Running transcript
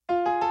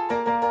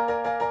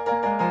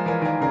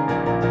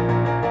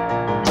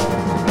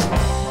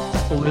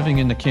living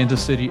in the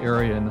Kansas City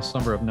area in the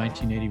summer of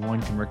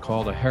 1981 can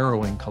recall the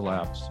harrowing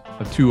collapse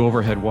of two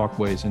overhead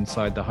walkways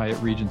inside the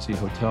Hyatt Regency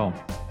Hotel.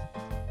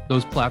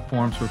 Those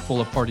platforms were full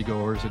of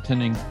partygoers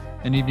attending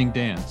an evening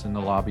dance in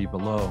the lobby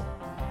below.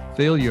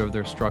 Failure of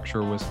their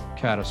structure was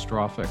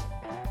catastrophic.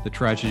 The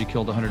tragedy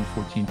killed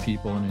 114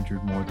 people and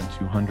injured more than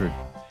 200.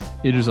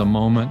 It is a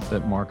moment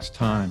that marks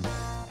time.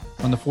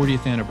 On the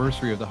 40th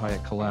anniversary of the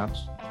Hyatt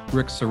collapse,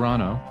 Rick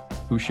Serrano,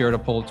 who shared a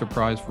Pulitzer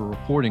Prize for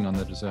reporting on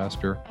the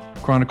disaster,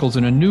 chronicles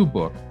in a new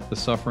book the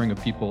suffering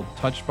of people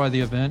touched by the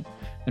event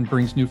and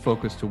brings new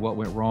focus to what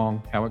went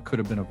wrong, how it could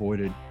have been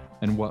avoided,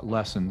 and what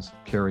lessons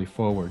carry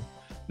forward.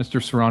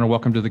 Mr. Serrano,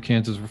 welcome to the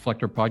Kansas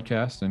Reflector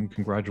podcast, and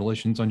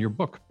congratulations on your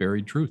book,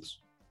 Buried Truths.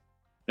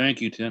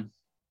 Thank you, Tim.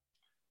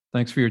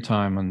 Thanks for your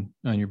time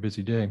on your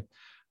busy day.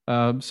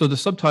 So the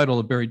subtitle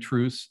of Buried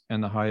Truths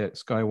and the Hyatt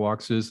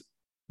Skywalks is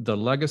The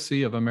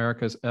Legacy of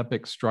America's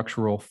Epic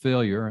Structural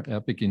Failure.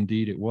 Epic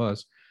indeed it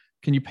was.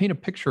 Can you paint a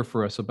picture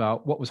for us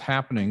about what was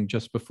happening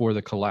just before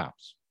the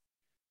collapse?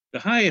 The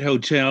Hyatt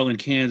Hotel in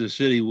Kansas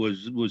City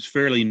was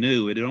fairly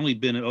new. It had only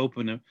been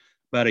open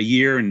about a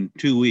year and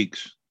 2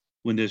 weeks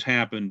when this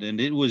happened.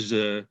 And it was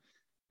the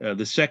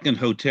second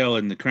hotel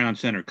in the Crown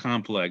Center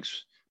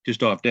complex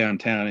just off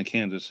downtown in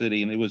Kansas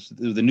City. And it was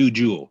the new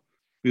jewel.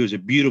 It was a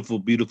beautiful,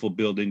 beautiful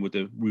building with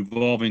a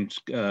revolving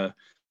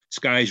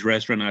Skies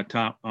restaurant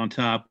on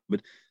top,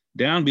 but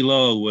down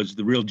below was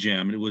the real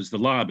gem. It was the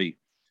lobby,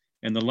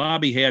 and the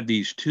lobby had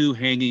these two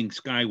hanging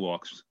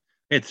skywalks.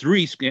 It had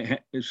three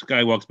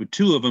skywalks, but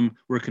two of them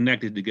were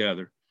connected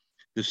together,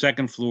 the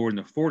second floor and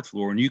the fourth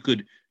floor, and you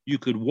could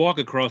walk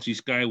across these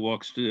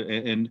skywalks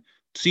and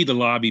see the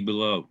lobby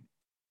below.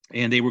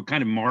 And they were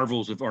kind of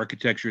marvels of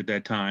architecture at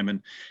that time,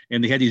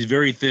 and they had these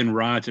very thin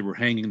rods that were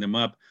hanging them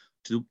up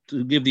to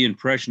give the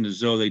impression as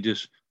though they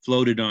just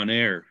floated on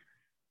air.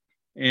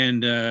 And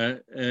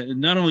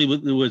not only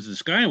was the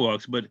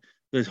skywalks, but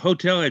the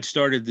hotel had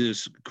started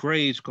this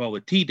craze called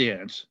the Tea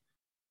Dance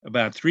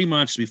about 3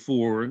 months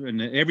before. And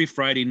every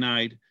Friday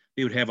night,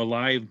 they would have a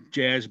live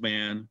jazz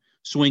band,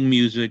 swing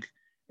music.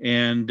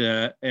 And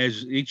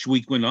as each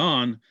week went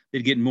on,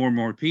 they'd get more and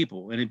more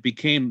people. And it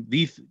became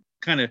the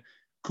kind of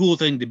cool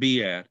thing to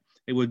be at.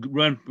 It would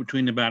run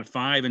between about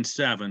 5 and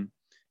 7,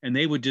 and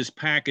they would just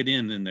pack it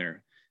in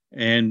there.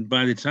 And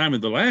by the time of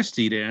the last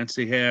Tea Dance,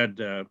 they had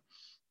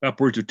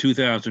upwards of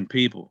 2,000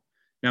 people.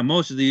 Now,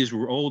 most of these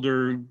were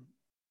older,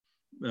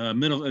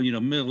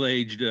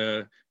 middle-aged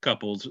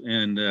couples,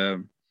 and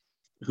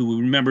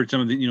who remembered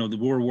some of the, the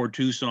World War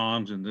II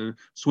songs and the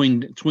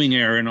swing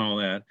era and all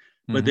that.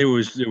 Mm-hmm. But there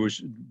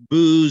was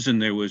booze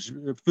and there was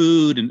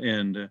food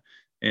and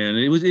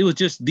it was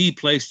just the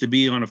place to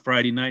be on a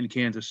Friday night in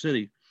Kansas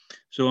City.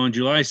 So on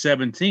July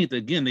 17th,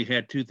 again, they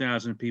had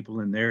 2,000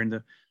 people in there,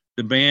 and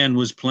the band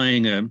was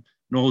playing an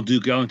old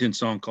Duke Ellington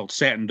song called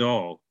Satin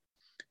Doll.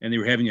 And they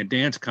were having a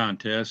dance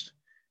contest,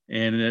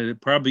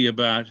 and probably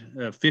about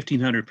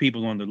 1,500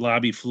 people on the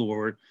lobby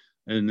floor,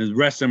 and the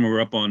rest of them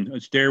were up on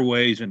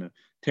stairways and a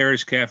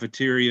terrace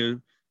cafeteria,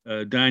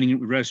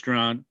 dining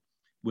restaurant,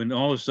 when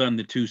all of a sudden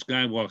the two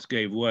skywalks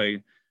gave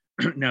way.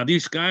 Now,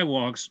 these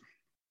skywalks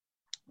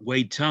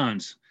weighed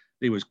tons.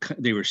 They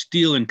were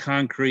steel and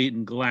concrete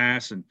and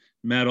glass and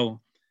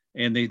metal,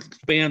 and they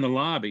spanned the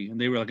lobby, and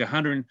they were like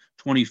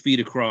 120 feet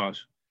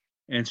across.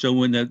 And so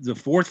when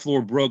the fourth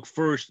floor broke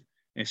first,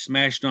 and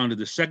smashed onto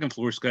the second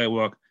floor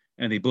skywalk,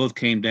 and they both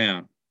came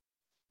down.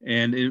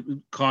 And it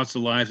cost the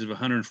lives of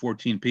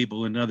 114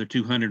 people, and another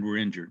 200 were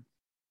injured.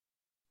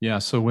 Yeah,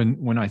 so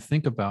when I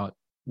think about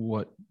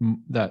what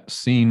that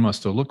scene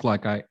must have looked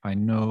like, I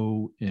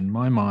know in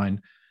my mind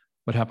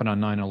what happened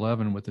on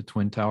 9/11 with the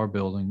Twin Tower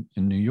building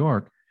in New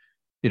York.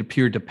 It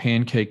appeared to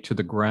pancake to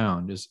the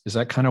ground. Is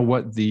that kind of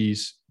what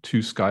these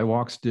two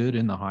skywalks did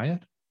in the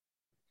Hyatt?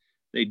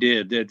 They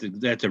did.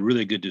 That's a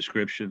really good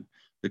description.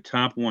 The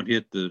top one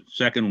hit the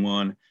second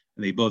one,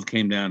 and they both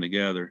came down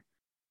together.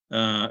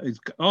 It's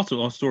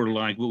also sort of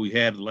like what we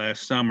had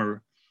last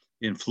summer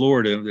in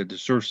Florida at the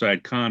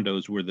Surfside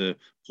condos, where the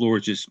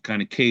floors just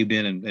kind of caved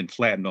in and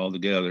flattened all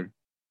together.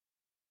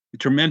 A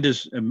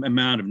tremendous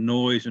amount of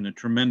noise and a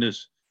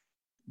tremendous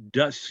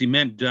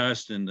cement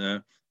dust, and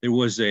there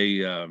was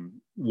a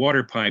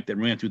water pipe that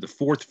ran through the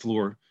fourth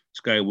floor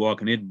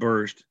skywalk, and it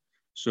burst.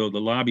 So the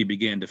lobby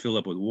began to fill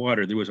up with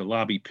water. There was a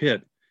lobby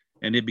pit,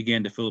 and it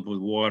began to fill up with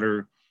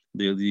water.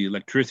 The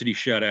electricity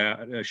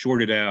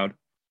shorted out.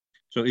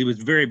 So it was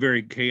very,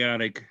 very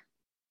chaotic,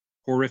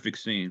 horrific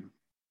scene.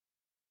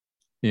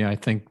 Yeah, I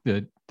think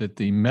that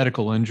the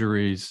medical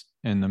injuries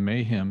and the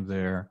mayhem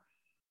there,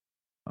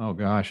 oh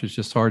gosh, it's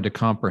just hard to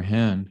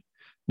comprehend.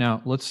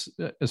 Now, let's,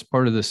 as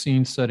part of the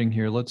scene setting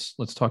here, let's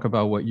talk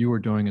about what you were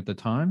doing at the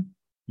time.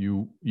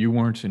 You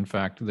weren't, in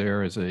fact,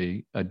 there as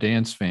a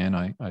dance fan,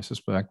 I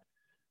suspect.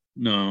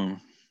 No.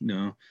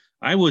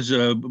 I was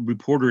a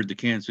reporter at the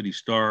Kansas City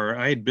Star.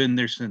 I had been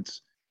there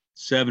since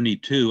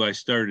 1972. I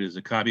started as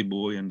a copy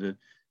boy and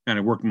kind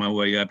of worked my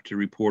way up to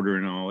reporter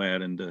and all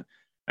that. And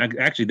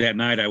actually that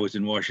night I was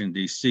in Washington,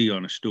 D.C.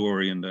 on a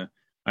story, and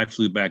I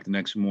flew back the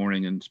next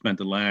morning and spent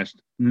the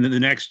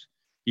next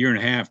year and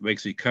a half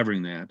basically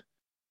covering that.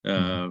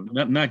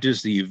 Not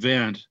just the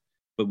event,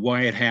 but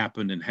why it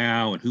happened and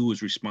how and who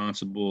was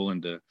responsible,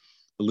 and the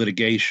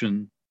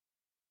litigation,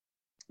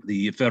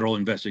 the federal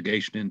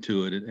investigation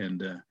into it,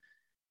 and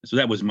so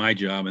that was my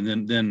job. And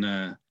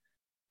then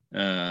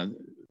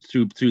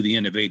through the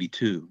end of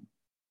 '82.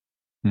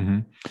 Mm-hmm.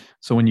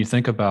 So when you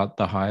think about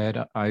the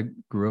Hyatt, I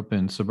grew up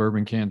in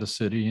suburban Kansas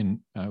City, and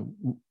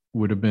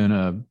would have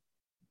been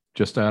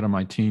just out of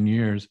my teen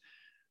years,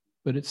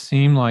 but it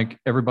seemed like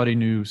everybody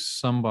knew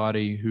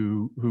somebody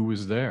who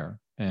was there.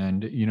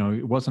 And,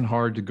 it wasn't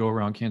hard to go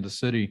around Kansas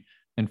City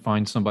and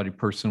find somebody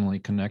personally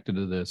connected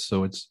to this.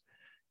 So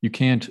you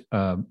can't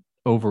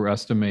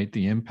overestimate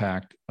the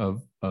impact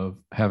of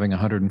having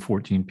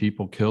 114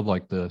 people killed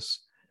like this,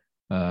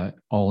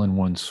 all in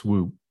one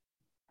swoop.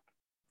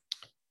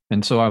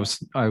 And so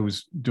I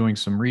was doing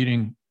some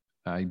reading.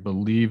 I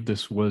believe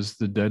this was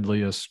the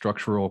deadliest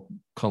structural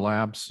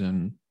collapse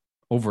in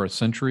over a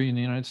century in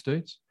the United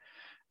States.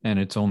 And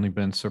it's only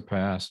been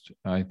surpassed,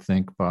 I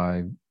think,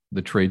 by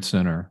the Trade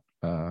Center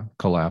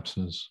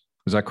collapses.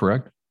 Is that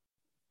correct?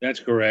 That's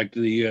correct.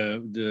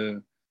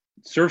 The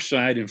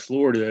Surfside in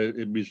Florida,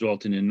 it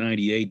resulted in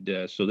 98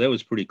 deaths. So that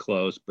was pretty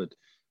close, but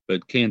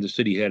Kansas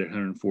City had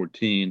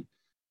 114.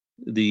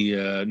 The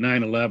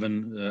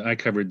 9/11, I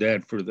covered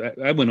that for that.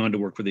 I went on to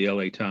work for the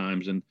LA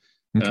Times, and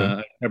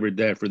I covered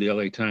that for the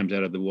LA Times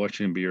out of the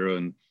Washington Bureau.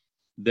 And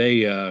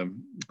they, of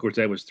course,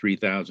 that was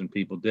 3,000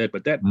 people dead,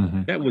 but that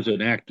was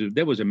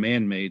that was a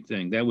man-made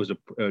thing. That was an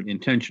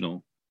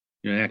intentional,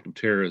 act of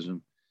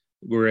terrorism.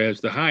 Whereas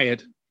the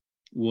Hyatt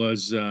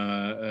was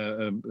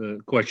a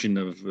question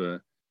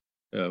of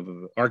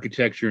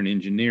architecture and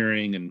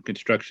engineering and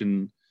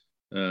construction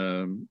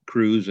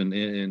crews,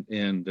 and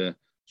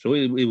so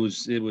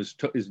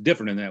it's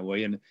different in that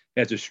way. And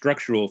as a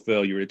structural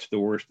failure, it's the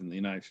worst in the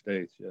United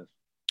States. Yes.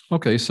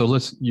 Okay, so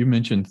you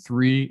mentioned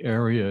 3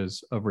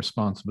 areas of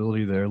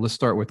responsibility there. Let's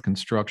start with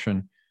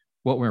construction.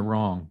 What went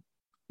wrong?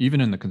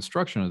 Even in the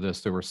construction of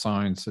this, there were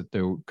signs that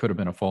there could have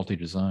been a faulty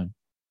design.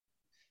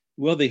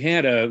 Well, they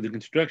had the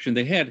construction.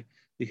 They had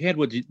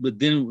what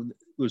then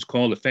was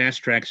called a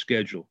fast track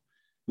schedule,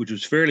 which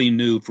was fairly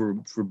new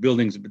for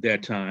buildings at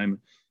that time.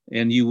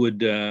 And you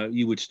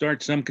would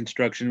start some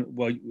construction,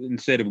 well,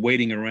 instead of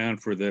waiting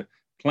around for the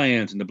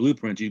plans and the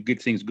blueprints, you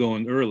get things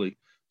going early,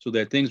 so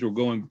that things were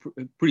going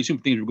pretty soon.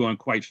 Things were going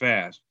quite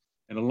fast,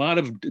 and a lot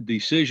of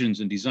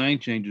decisions and design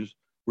changes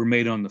were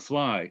made on the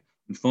fly,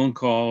 and phone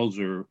calls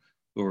or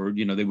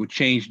they would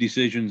change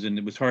decisions, and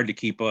it was hard to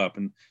keep up.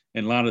 And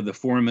a lot of the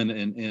foremen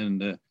and in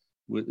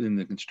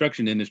the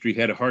construction industry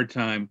had a hard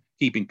time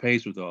keeping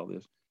pace with all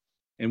this.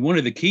 And one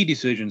of the key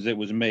decisions that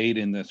was made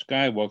in the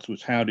skywalks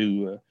was how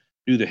to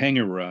do the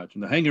hanger rods.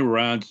 And the hanger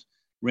rods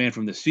ran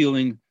from the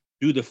ceiling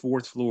through the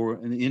 4th floor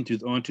and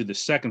onto the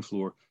 2nd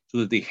floor,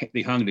 so that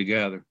they hung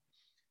together.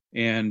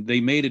 And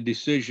they made a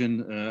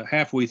decision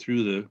halfway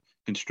through the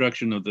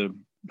construction of the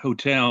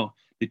hotel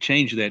to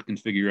change that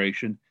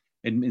configuration.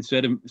 And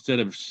instead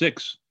of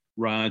 6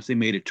 rods, they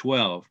made it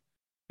 12.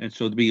 And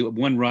so to be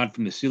one rod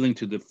from the ceiling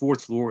to the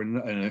 4th floor and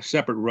a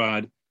separate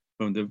rod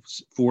from the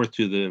 4th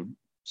to the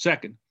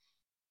 2nd.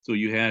 So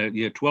you had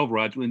 12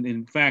 rods. And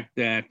in fact,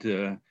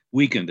 that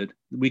weakened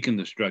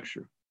the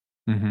structure.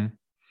 Mm-hmm.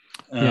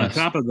 Yes.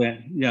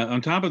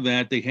 On top of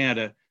that, they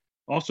had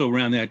also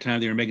around that time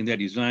they were making that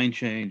design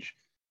change.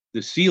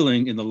 The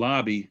ceiling in the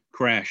lobby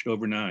crashed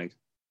overnight,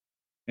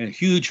 and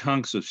huge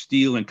hunks of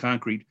steel and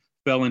concrete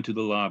fell into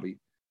the lobby.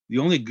 The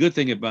only good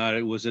thing about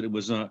it was that it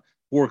was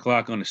 4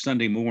 o'clock on a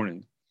Sunday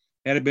morning.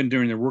 Had it been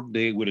during the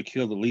workday, it would have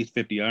killed at least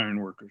 50 iron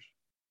workers.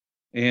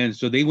 And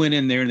so they went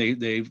in there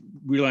and they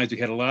realized they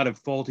had a lot of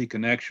faulty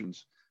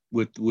connections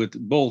with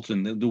bolts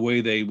and the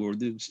way they were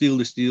steel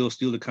to steel,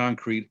 steel to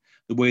concrete,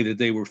 the way that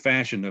they were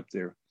fashioned up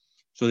there.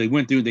 So they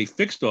went through, they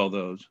fixed all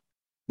those.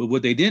 But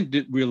what they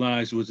didn't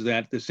realize was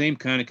that the same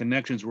kind of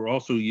connections were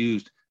also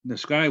used in the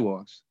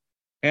skywalks.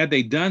 Had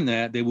they done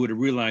that, they would have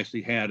realized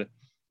they had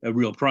a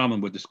real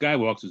problem with the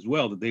skywalks as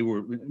well, that they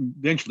were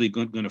eventually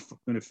going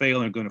to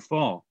fail and going to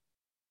fall.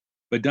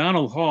 But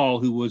Donald Hall,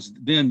 who was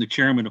then the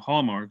chairman of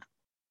Hallmark,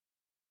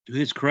 to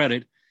his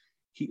credit,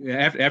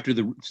 after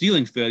the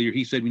ceiling failure,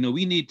 he said,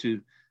 we need to,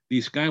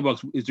 these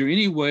skywalks, is there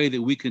any way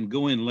that we can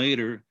go in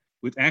later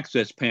with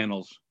access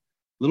panels,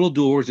 little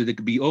doors that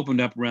could be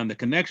opened up around the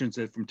connections,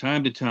 that from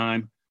time to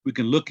time we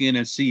can look in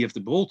and see if the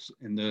bolts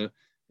and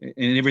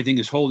everything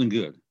is holding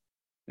good?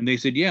 And they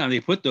said, yeah, and they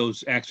put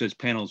those access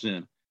panels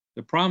in.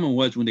 The problem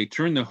was when they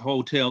turned the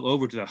hotel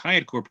over to the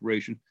Hyatt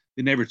Corporation,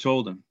 they never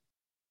told them.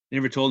 They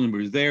never told them it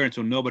was there, and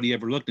so nobody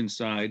ever looked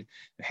inside.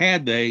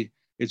 Had they,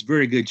 it's a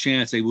very good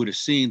chance they would have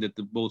seen that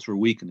the bolts were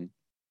weakening.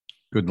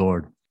 Good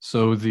Lord.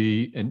 So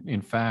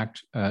in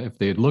fact, if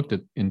they had looked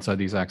at inside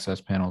these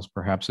access panels,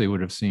 perhaps they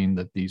would have seen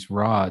that these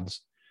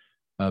rods,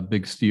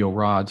 big steel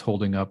rods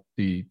holding up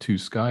the 2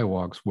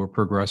 skywalks, were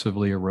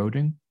progressively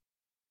eroding.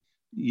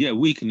 Yeah,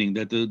 weakening,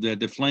 that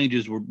the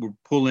flanges were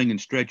pulling and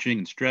stretching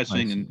and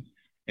stressing,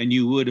 and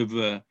you would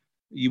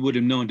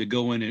have known to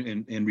go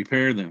in and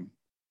repair them.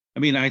 I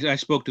mean, I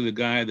spoke to the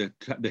guy,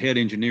 the head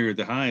engineer at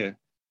the Hyatt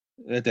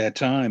at that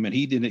time, and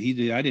I didn't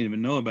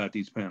even know about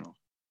these panels.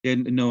 He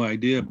had no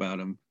idea about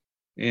them,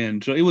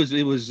 and so it was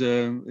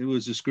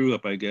a screw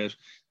up, I guess.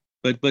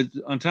 But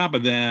on top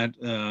of that,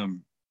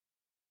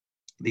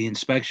 the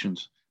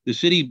inspections. The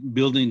city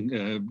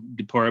building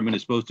department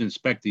is supposed to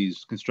inspect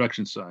these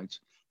construction sites.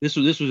 This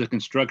was a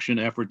construction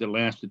effort that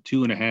lasted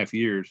 2.5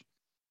 years.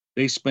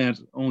 They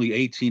spent only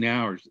 18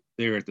 hours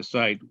there at the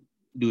site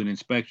doing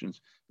inspections.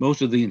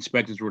 Most of the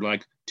inspections were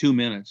like 2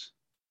 minutes.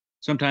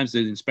 Sometimes the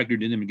inspector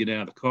didn't even get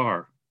out of the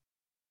car.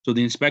 So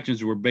the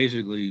inspections were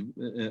basically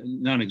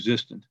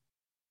non-existent.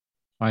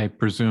 I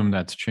presume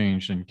that's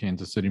changed in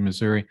Kansas City,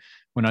 Missouri.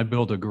 When I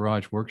built a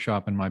garage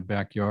workshop in my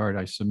backyard,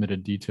 I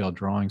submitted detailed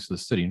drawings to the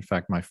city. In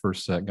fact, my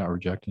first set got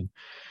rejected.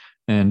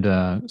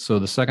 And so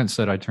the second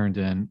set I turned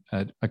in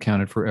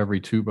accounted for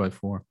every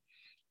 2x4.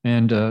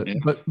 And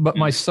Yeah. but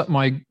my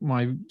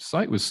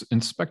site was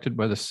inspected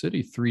by the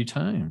city 3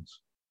 times.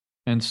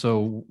 And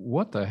so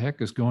what the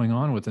heck is going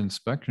on with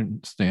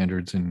inspection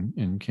standards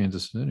in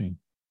Kansas City?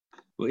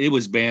 Well, it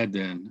was bad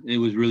then. It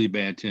was really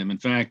bad, Tim. In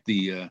fact,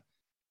 the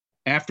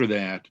after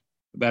that,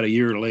 about a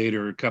year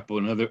later, a couple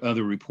and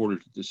other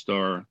reporters at the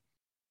Star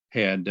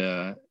had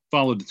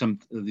followed some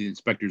of the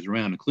inspectors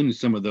around, including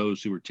some of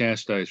those who were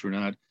chastised for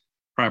not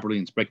properly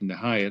inspecting the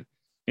Hyatt,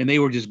 and they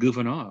were just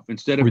goofing off.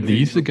 Instead of Were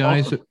these the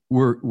guys that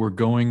were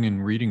going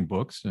and reading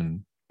books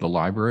in the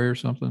library or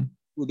something?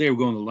 Well, they were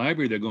going to the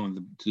library. They're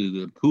going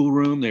to the pool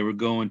room. They were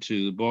going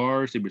to the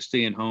bars. They were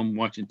staying home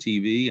watching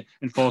TV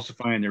and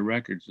falsifying their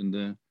records.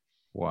 And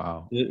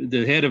wow,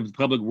 the head of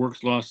public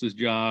works lost his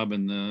job,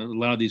 and a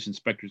lot of these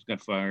inspectors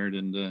got fired.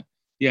 And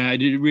yeah,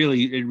 it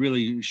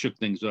really shook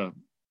things up.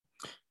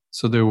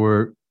 So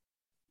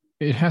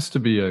it has to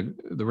be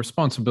the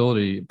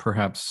responsibility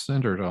perhaps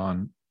centered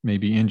on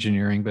maybe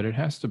engineering, but it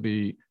has to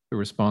be the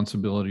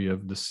responsibility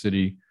of the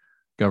city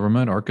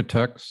government,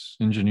 architects,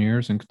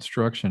 engineers, and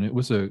construction. It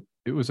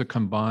was a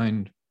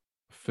combined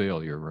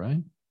failure,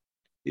 right?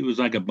 It was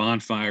like a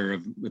bonfire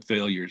of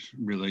failures,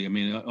 really. I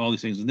mean, all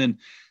these things, and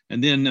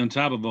then on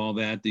top of all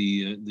that,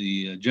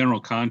 the general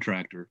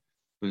contractor,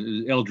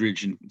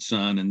 Eldridge and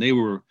Son, and they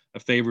were a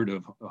favorite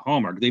of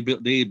Hallmark.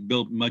 They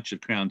built much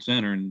of Crown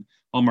Center, and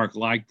Hallmark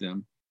liked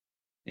them,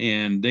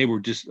 and they were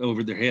just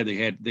over their head.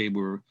 They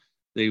were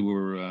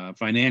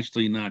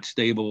financially not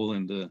stable,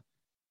 and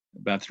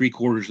about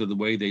 3/4 of the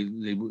way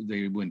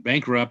they went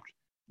bankrupt.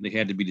 They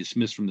had to be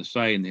dismissed from the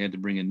site, and they had to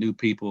bring in new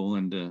people,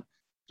 and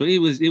so it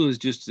was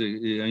just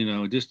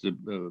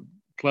a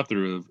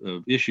plethora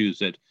of issues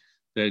that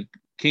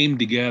came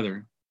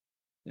together,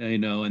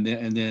 and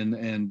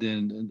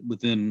then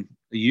within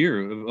a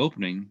year of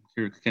opening,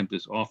 here came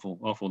this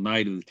awful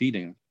night of the tea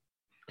dance.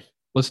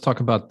 Let's talk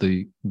about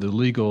the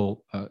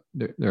legal.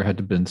 There had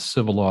to have been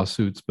civil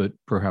lawsuits, but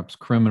perhaps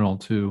criminal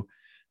too.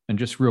 And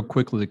just real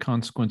quickly, the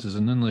consequences,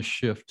 and then let's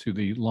shift to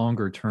the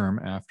longer term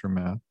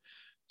aftermath.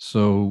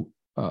 So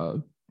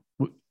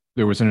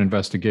there was an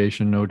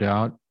investigation, no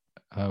doubt.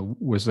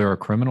 Was there a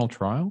criminal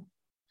trial?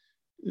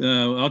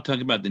 I'll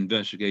talk about the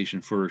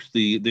investigation first.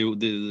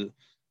 The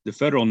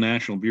Federal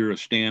National Bureau of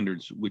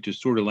Standards, which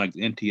is sort of like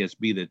the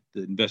NTSB that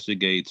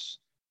investigates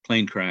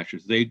plane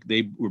crashes,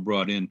 they were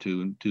brought in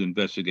to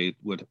investigate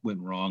what went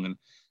wrong, and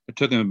it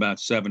took them about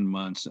 7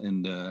 months,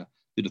 and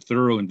did a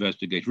thorough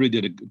investigation.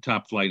 Really did a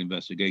top flight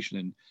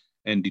investigation,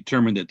 and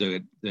determined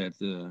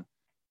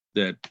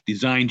that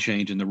design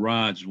change in the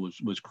rods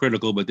was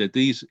critical, but that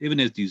these, even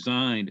as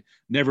designed,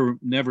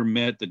 never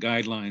met the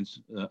guidelines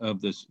of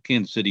the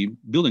Kansas City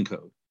building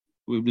code.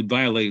 It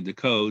violated the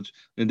codes,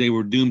 and they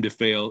were doomed to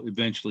fail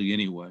eventually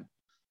anyway.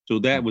 So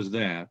that was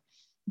that.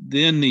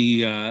 Then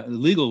the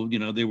legal,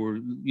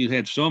 you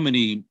had so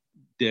many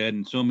dead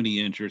and so many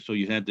injured, so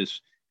you had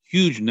this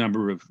huge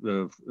number of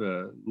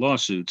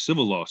lawsuits,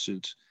 civil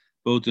lawsuits,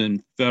 both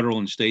in federal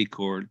and state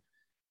court.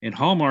 And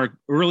Hallmark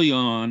early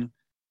on,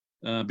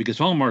 because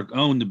Hallmark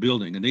owned the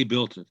building and they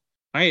built it.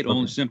 Hyatt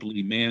only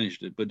simply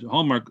managed it, but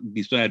Hallmark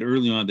decided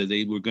early on that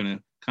they were going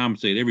to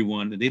compensate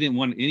everyone. They didn't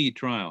want any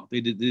trial.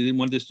 They didn't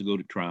want this to go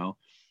to trial,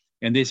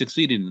 and they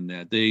succeeded in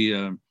that.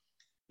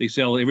 They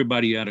sell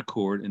everybody out of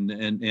court,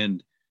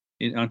 and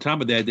on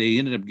top of that, they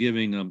ended up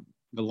giving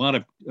a lot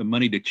of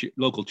money to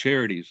local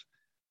charities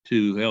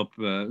to help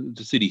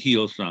the city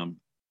heal some.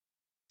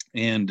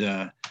 And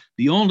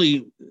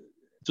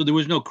so there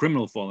was no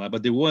criminal fallout,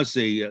 but there was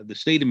the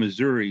state of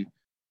Missouri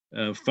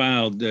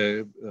filed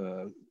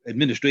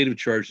administrative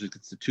charges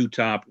against the two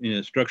top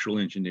structural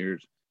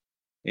engineers.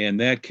 And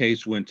that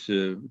case went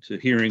to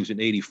hearings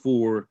in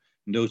 '84,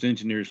 and those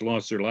engineers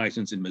lost their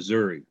license in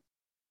Missouri.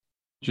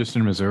 Just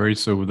in Missouri,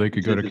 so they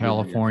could go to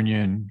California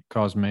and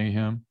cause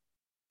mayhem?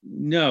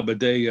 No, but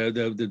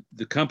the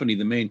company,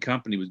 the main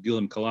company, was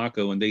Gillum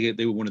Calaco, and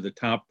they were one of the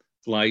top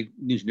flight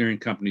engineering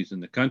companies in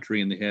the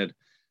country, and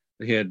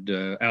they had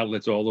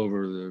outlets all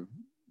over the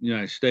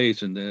United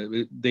States, and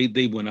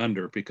they went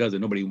under because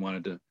nobody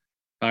wanted to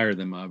hire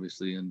them,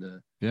 obviously, and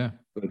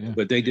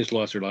but they just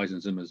lost their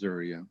license in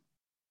Missouri. Yeah.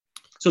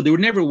 So there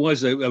never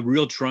was a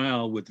real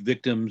trial with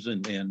victims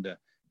and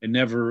and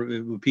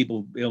never were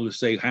people able to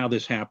say how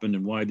this happened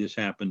and why this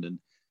happened and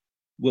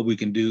what we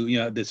can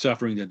do, the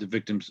suffering that the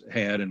victims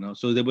had. And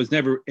so that was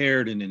never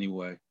aired in any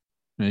way.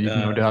 Yeah, you've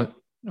no doubt.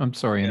 I'm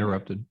sorry,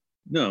 interrupted.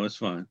 No, it's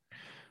fine.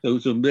 So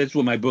that's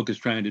what my book is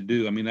trying to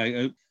do. I mean,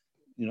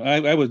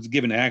 I was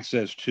given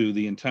access to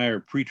the entire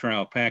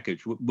pretrial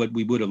package, what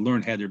we would have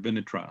learned had there been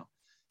a trial.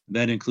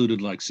 That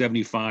included like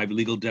 75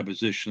 legal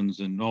depositions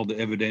and all the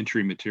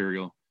evidentiary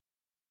material.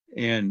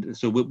 And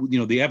so,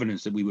 the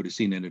evidence that we would have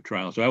seen in a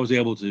trial. So I was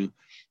able to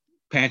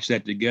patch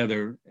that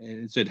together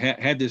and said,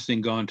 had this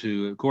thing gone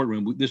to a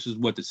courtroom, this is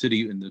what the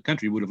city and the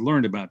country would have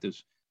learned about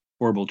this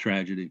horrible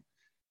tragedy.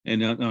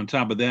 And on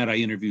top of that, I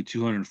interviewed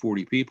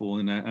 240 people,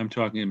 and I'm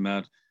talking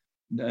about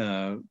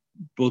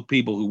both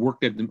people who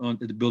worked at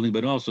the building,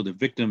 but also the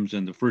victims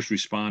and the first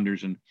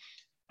responders. And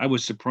I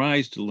was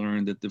surprised to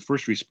learn that the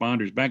first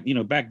responders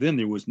back then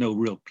there was no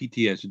real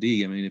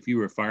PTSD. I mean, if you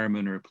were a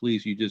fireman or a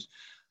police,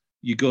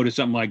 you go to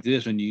something like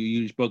this and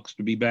you're supposed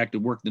to be back to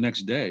work the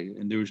next day,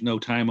 and there was no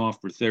time off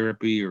for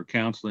therapy or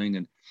counseling.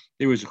 And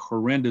there was a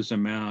horrendous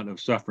amount of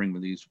suffering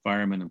with these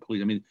firemen and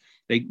police. I mean,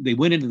 they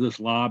went into this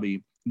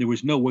lobby. There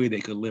was no way they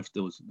could lift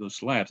those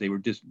slabs. They were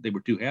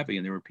too heavy,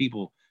 and there were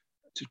people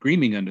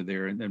screaming under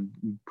there and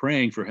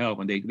praying for help,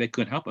 and they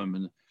couldn't help them.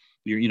 And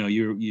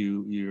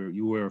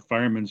you wear a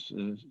fireman's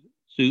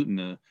suit and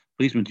a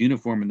policeman's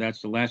uniform, and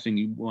that's the last thing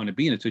you want to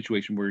be in a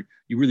situation where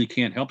you really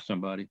can't help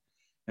somebody.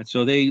 And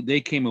so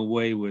they came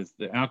away with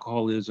the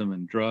alcoholism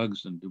and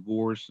drugs and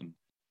divorce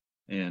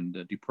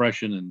and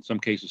depression, and in some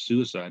cases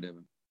suicide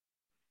even.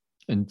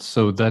 And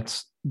so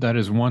that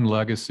is one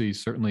legacy,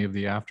 certainly, of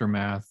the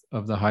aftermath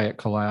of the Hyatt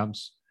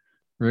collapse.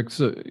 Rick,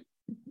 so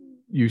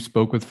you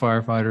spoke with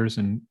firefighters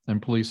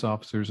and police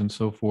officers and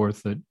so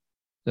forth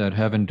that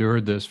have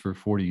endured this for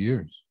 40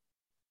 years.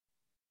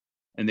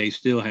 And they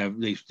still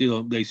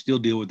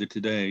deal with it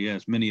today.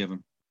 Yes, many of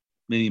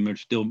them are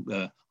still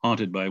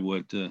haunted by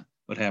what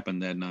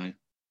happened that night,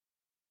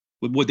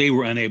 what they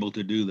were unable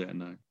to do that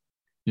night.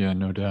 Yeah,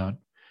 no doubt.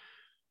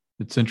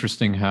 It's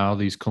interesting how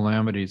these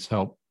calamities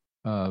help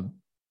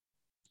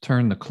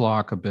turn the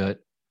clock a bit.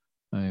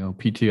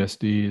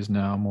 PTSD is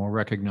now more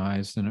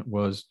recognized than it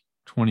was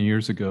 20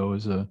 years ago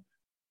as a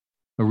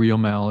real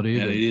malady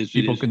that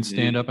people can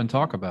stand up and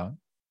talk about.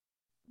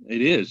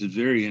 It is. It's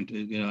very,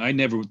 I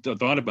never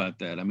thought about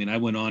that. I mean, I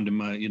went on to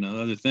my,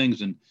 other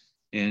things,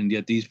 and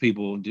yet these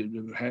people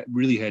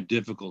really had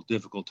difficult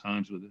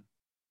times with it.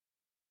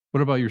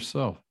 What about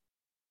yourself?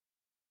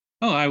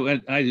 Oh, I was,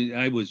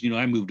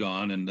 I moved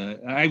on, and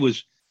I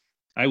was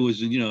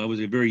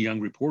a very young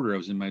reporter. I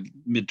was in my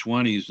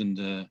mid-20s,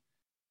 and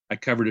I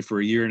covered it for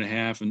a year and a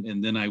half,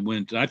 and then I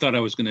thought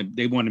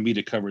they wanted me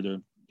to cover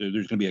there's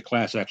going to be a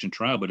class action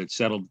trial, but it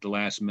settled at the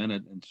last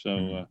minute. And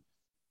so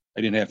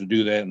I didn't have to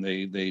do that. And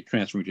they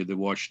transferred me to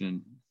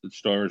the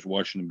Star's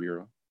Washington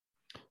Bureau.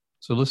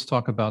 So let's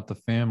talk about the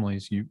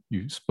families.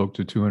 You spoke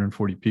to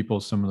 240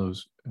 people. Some of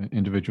those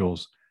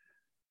individuals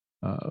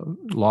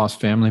lost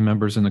family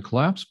members in the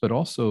collapse, but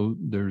also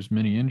there's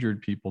many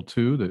injured people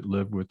too that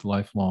live with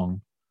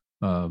lifelong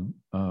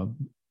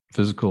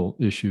physical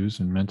issues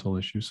and mental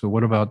issues. So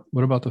what about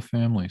the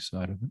family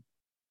side of it?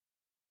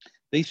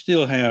 They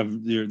still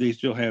have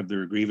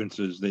their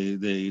grievances,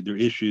 their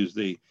issues.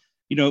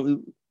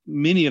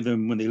 Many of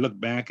them, when they look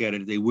back at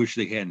it, they wish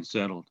they hadn't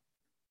settled.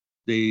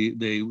 They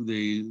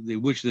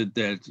wish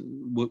that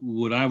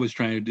what I was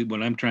trying to do,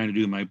 what I'm trying to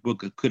do in my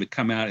book, could have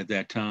come out at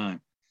that time,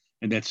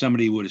 and that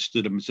somebody would have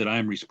stood up and said,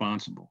 "I'm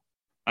responsible.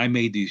 I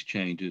made these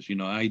changes.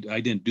 I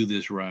didn't do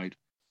this right.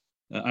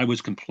 I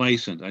was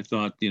complacent. I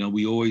thought,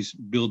 we always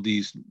build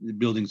these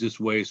buildings this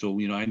way, so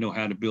I know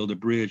how to build a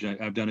bridge.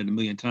 I've done it a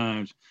million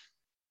times."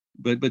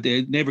 But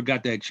they never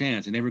got that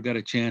chance. They never got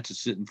a chance to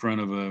sit in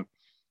front of a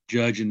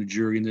judge and the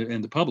jury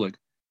and the public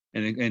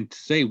and to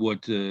say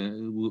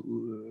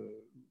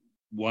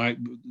why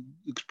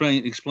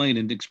explain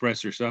and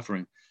express their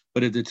suffering.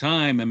 But at the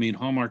time, I mean,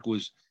 Hallmark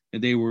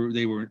they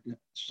were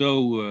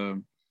so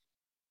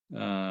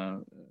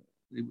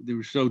they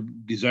were so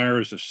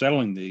desirous of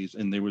settling these,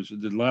 and there's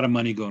a lot of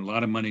money going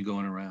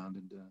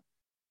around,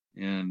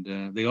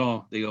 and they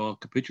all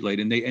capitulate,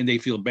 and they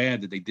feel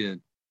bad that they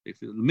did.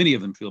 Many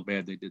of them feel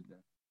bad they did that.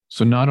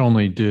 So not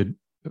only did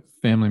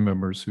family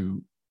members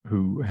who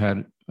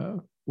had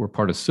were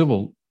part of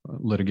civil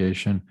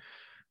litigation,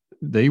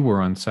 they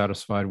were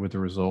unsatisfied with the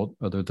result,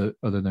 other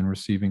than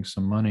receiving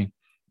some money,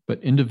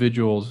 but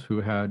individuals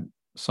who had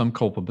some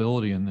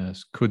culpability in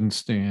this couldn't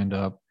stand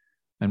up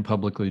and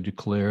publicly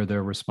declare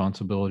their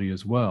responsibility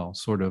as well,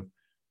 sort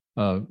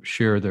of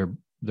share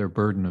their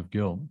burden of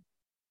guilt.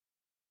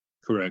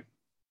 Correct.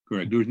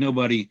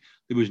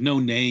 There was no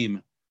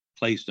name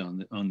placed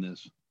on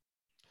this.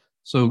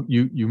 So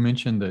you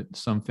mentioned that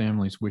some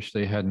families wish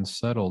they hadn't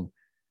settled.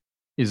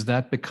 Is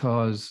that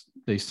because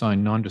they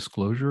signed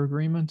non-disclosure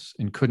agreements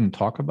and couldn't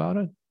talk about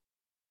it?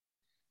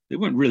 They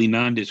weren't really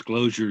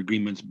non-disclosure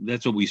agreements.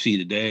 That's what we see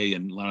today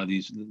in a lot of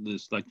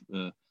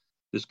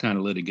this kind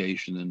of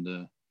litigation.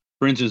 And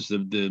for instance,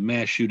 the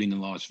mass shooting in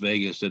Las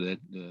Vegas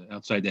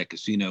outside that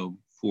casino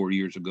 4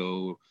 years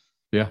ago,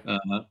 Yeah.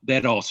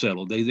 That all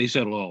settled. They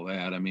settled all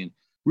that. I mean,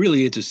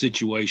 really, it's a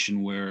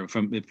situation where,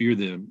 from if you're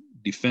the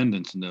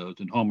defendants in those,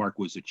 and Hallmark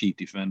was the chief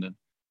defendant,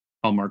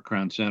 Hallmark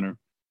Crown Center,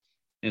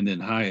 and then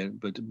Hyatt.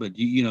 But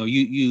you know,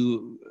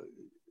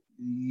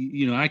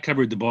 I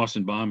covered the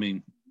Boston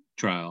bombing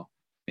trial,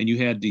 and you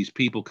had these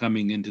people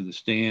coming into the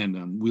stand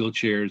on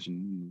wheelchairs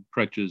and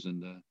crutches,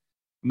 and I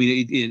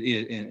mean,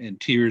 and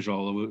tears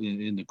all over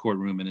in the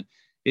courtroom, and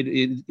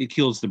it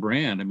kills the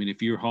brand. I mean,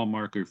 if you're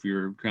Hallmark or if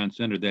you're Crown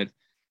Center,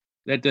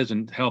 that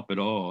doesn't help at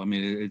all. I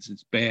mean,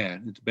 it's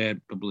bad. It's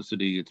bad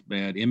publicity. It's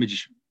bad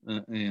image,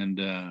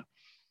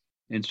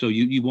 and so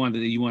you want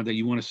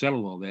to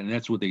settle all that, and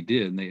that's what they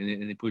did, and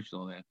they pushed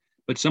all that.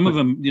 But some of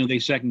them, you know, they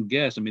second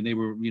guess. I mean, they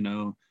were, you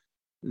know,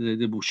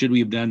 should we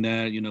have done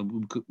that? You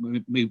know,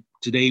 maybe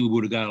today we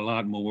would have got a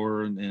lot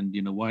more, and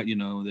you know why? You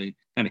know, they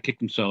kind of kicked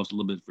themselves a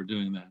little bit for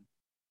doing that.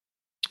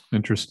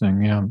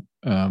 Interesting. Yeah.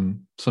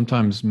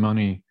 Sometimes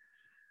money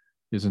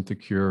isn't the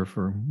cure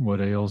for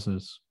what ails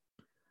us.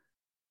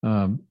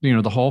 You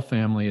know, the Hall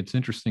family, it's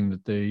interesting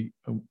that they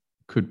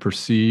could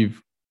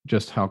perceive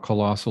just how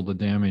colossal the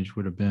damage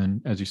would have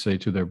been, as you say,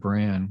 to their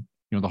brand.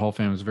 You know, the Hall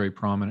family was very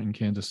prominent in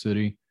Kansas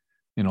City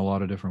in a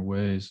lot of different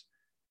ways.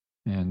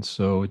 And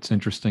so it's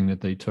interesting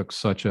that they took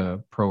such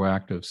a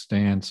proactive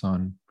stance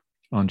on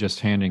just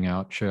handing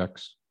out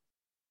checks.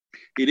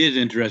 It is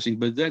interesting,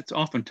 but that's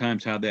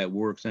oftentimes how that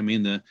works. I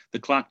mean, the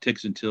clock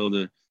ticks until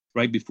the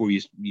right before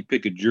you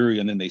pick a jury,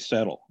 and then they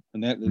settle.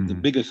 And that the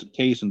biggest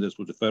case in this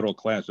was a federal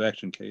class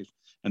action case,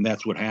 and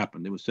that's what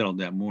happened. It was settled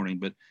that morning.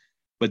 But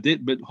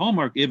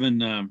Hallmark,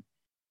 even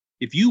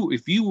if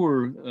you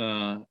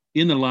were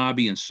in the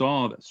lobby and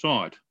saw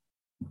it,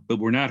 but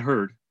were not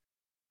hurt,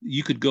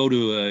 you could go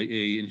to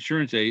a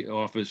insurance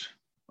office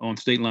on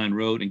State Line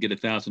Road and get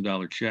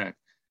 $1,000 check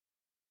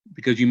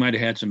because you might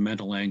have had some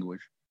mental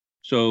anguish.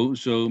 So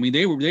I mean,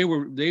 they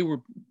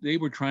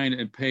were trying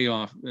to pay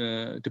off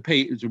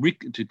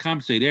to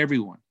compensate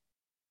everyone.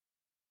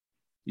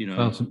 You know,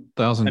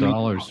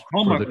 $1,000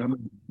 Hallmark, for the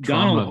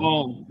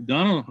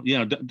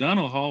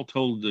Donald Hall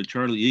told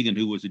Charlie Egan,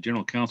 who was the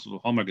general counsel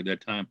of Hallmark at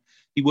that time,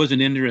 he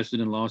wasn't interested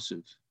in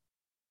lawsuits.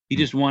 He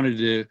just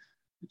wanted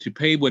to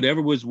pay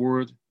whatever was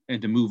worth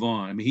and to move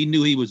on. I mean, he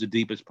knew he was the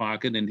deepest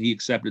pocket, and he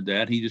accepted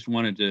that. He just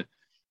wanted to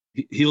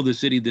heal the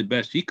city the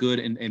best he could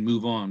and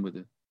move on with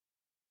it.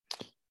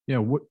 Yeah.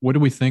 What do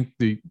we think?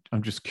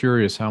 I'm just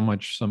curious how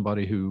much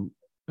somebody who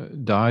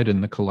died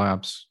in the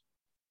collapse,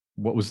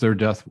 what was their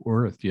death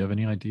worth? Do you have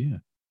any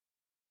idea?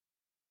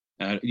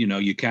 You know,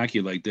 you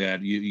calculate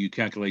that. You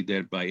calculate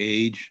that by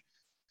age,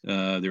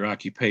 their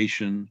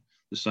occupation,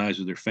 the size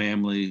of their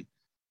family,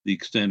 the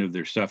extent of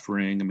their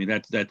suffering. I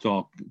mean, that's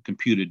all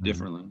computed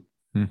differently.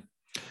 Mm-hmm.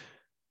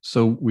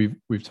 So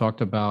we've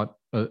talked about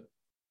a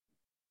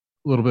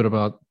little bit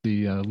about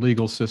the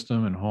legal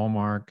system and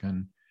Hallmark,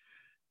 and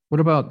what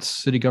about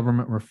city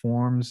government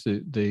reforms?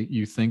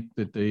 You think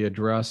that they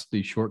address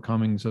the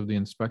shortcomings of the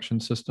inspection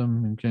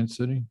system in Kansas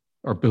City?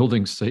 Are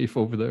buildings safe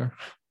over there?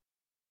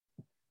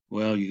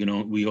 Well,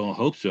 we all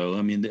hope so.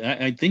 I mean,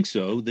 I think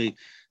so. They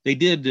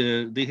did.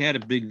 They had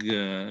a big,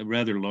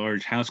 rather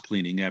large house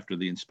cleaning after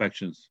the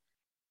inspections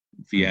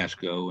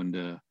fiasco,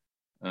 and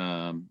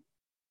so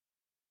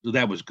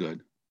that was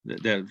good.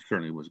 That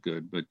certainly was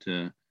good. But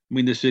I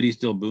mean, the city's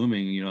still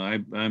booming. You know,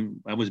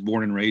 I was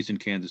born and raised in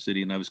Kansas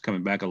City, and I was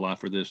coming back a lot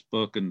for this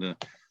book and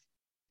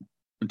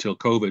until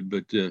COVID.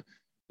 But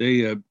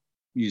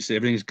you say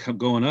everything's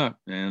going up,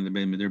 and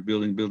they're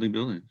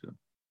building.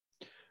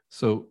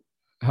 So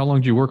how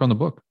long did you work on the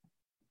book?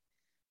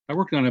 I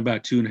worked on it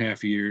about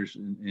 2.5 years,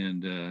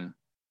 and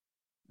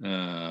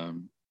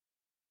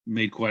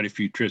made quite a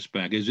few trips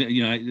back. As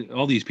you know,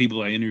 all these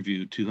people I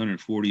interviewed,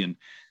 240, and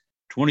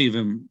 20 of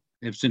them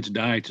have since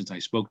died since I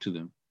spoke to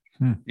them.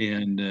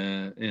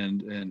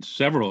 And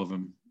several of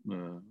them,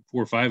 4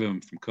 or 5 of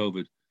them from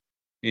COVID.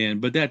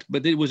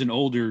 But it was an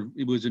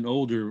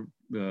older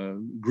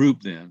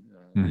group then.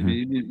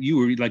 You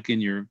were like in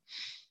your,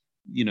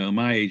 you know,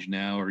 my age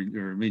now, or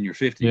in your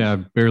 50s. Yeah,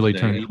 barely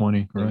turned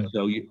 20, right?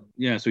 So you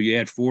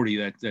add 40,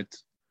 that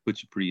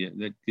puts you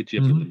that gets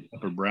you up to the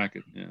upper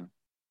bracket. Yeah.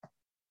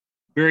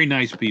 Very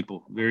nice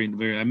people. Very,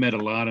 very. I met a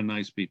lot of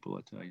nice people,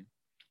 I tell you.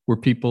 Were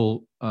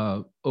people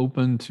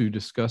open to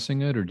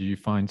discussing it, or did you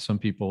find some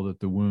people that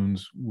the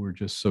wounds were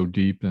just so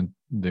deep and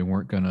they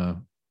weren't going to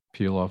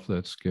peel off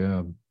that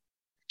scab?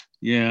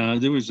 Yeah,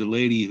 there was a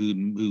lady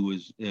who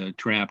was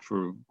trapped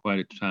for quite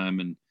a time,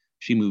 and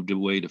she moved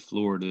away to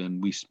Florida,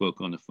 and we spoke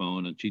on the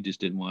phone, and she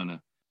just didn't want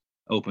to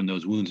open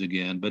those wounds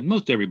again. But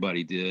most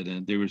everybody did,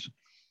 and there was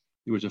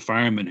a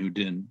fireman who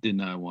did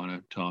not want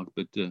to talk,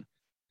 but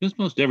just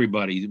most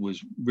everybody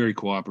was very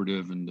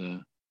cooperative,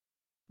 and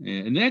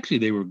actually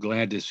they were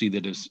glad to see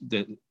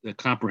that a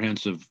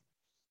comprehensive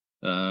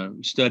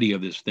study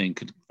of this thing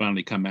could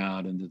finally come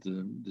out, and that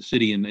the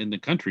city and the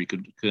country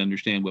could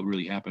understand what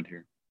really happened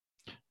here.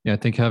 Yeah, I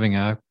think having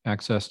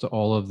access to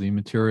all of the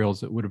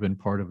materials that would have been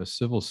part of a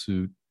civil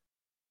suit,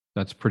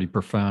 that's pretty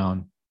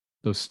profound.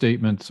 Those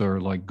statements are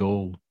like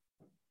gold.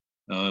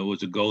 It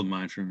was a gold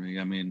mine for me.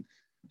 I mean,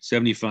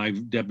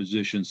 75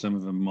 depositions, some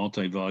of them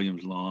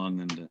multi-volumes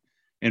long,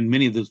 and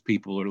many of those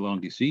people are long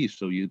deceased.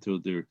 So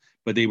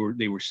but they were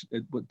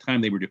at what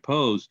time they were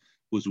deposed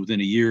was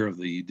within a year of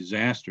the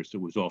disaster, so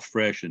it was all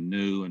fresh and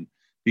new. And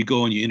you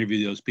go and you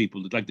interview those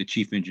people, like the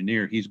chief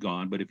engineer, he's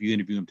gone, but if you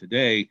interview him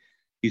today,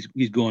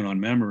 he's going on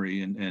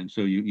memory, and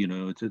so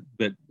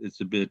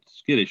it's a bit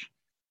skittish.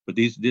 But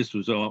this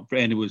was all,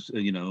 and it was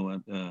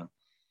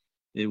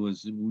it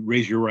was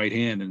raise your right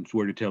hand and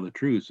swear to tell the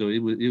truth. So it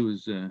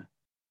was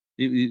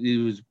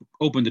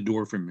opened the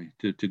door for me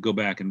to go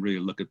back and really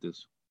look at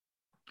this.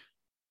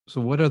 So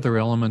what other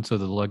elements of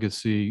the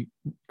legacy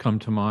come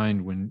to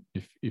mind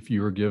if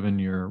you were given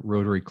your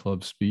Rotary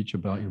Club speech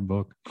about your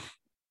book?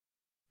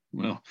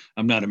 Well,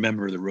 I'm not a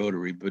member of the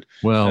Rotary, but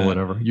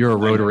whatever. You're a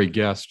Rotary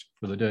guest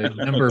for the day,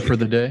 member for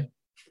the day.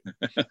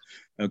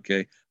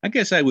 Okay, I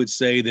guess I would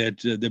say that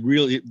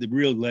the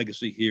real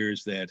legacy here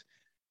is that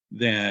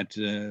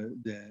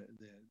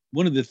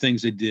one of the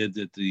things they did,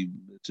 that the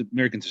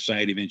American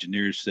Society of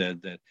Engineers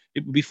said, that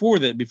before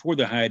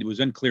the Hyatt, it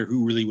was unclear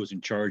who really was in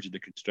charge of the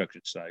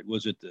construction side.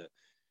 Was it the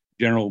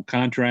general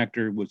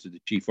contractor? Was it the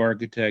chief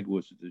architect?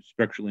 Was it the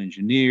structural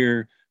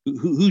engineer?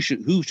 Who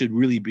should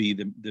really be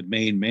the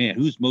main man?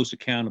 Who's most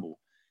accountable?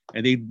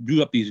 And they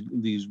drew up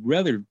these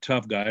rather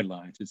tough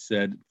guidelines. It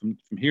said from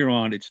here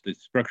on, it's the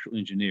structural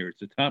engineer. It's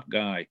the top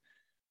guy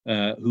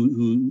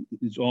who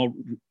is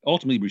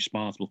ultimately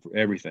responsible for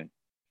everything.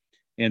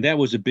 And that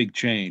was a big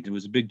change. It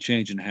was a big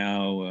change in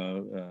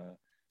how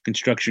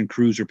construction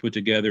crews are put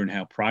together and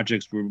how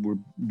projects were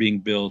being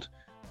built.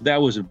 That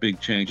was a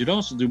big change. It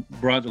also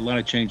brought a lot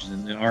of changes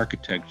in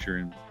architecture.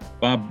 And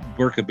Bob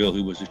Berkebill,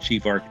 who was the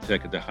chief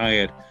architect at the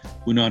Hyatt,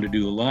 went on to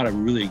do a lot of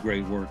really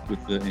great work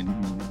in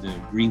the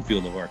green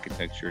field of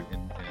architecture.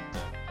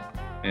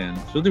 And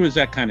so there was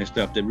that kind of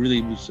stuff that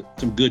really was,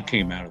 some good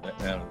came out of that.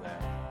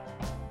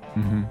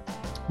 Mm-hmm.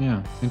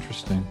 Yeah,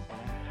 interesting.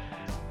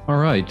 All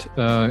right.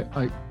 I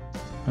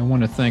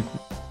want to thank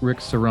Rick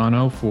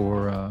Serrano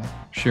for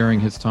sharing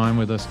his time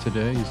with us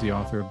today. He's the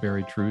author of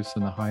Buried Truths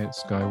and the Hyatt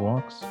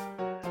Skywalks.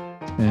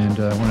 And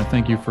I want to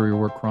thank you for your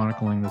work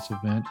chronicling this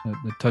event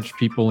that touched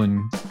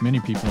many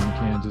people in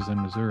Kansas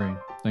and Missouri.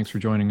 Thanks for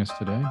joining us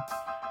today.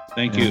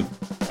 Thank you.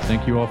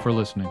 Thank you all for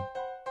listening.